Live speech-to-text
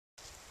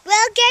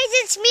guys,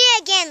 it's me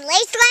again,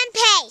 Olympian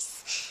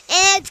Pace,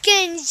 and it's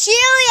getting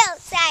chilly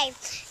outside,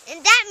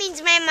 and that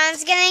means my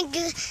mom's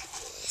gonna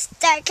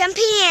start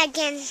competing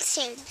again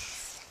soon.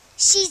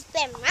 She's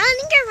been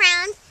running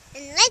around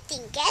and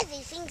lifting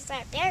heavy things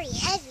that are very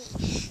heavy,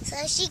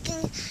 so she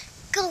can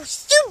go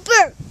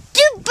super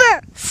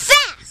duper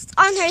fast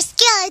on her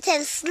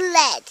skeleton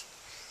sled,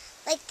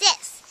 like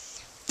this.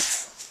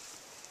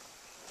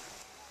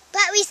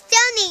 But we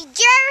still need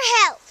your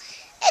help.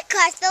 It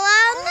costs a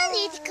lot of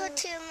money to go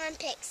to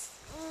Olympics.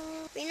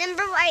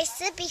 Remember what I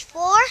said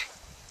before?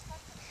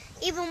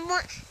 Even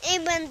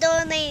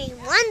donating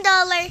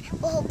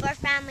 $1 will help our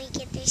family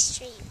get this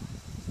dream.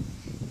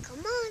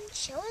 Come on,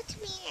 show it to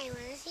me. I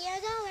want to see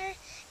your dollar.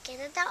 Get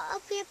it out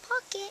of your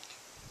pocket.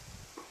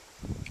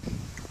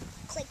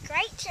 Click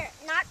right here,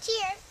 not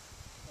here,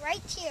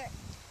 right here.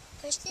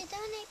 Push the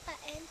donate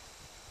button.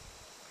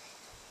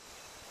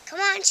 Come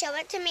on, show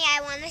it to me.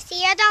 I want to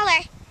see your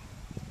dollar.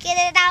 Get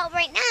it out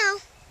right now.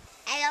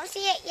 I don't see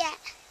it yet.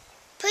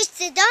 Push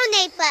the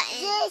donate button.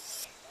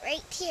 Yes.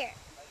 Right here.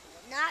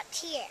 Not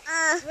here.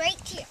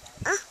 Right here.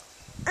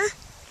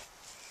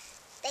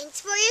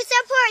 Thanks for your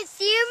support.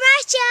 See you in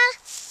Russia.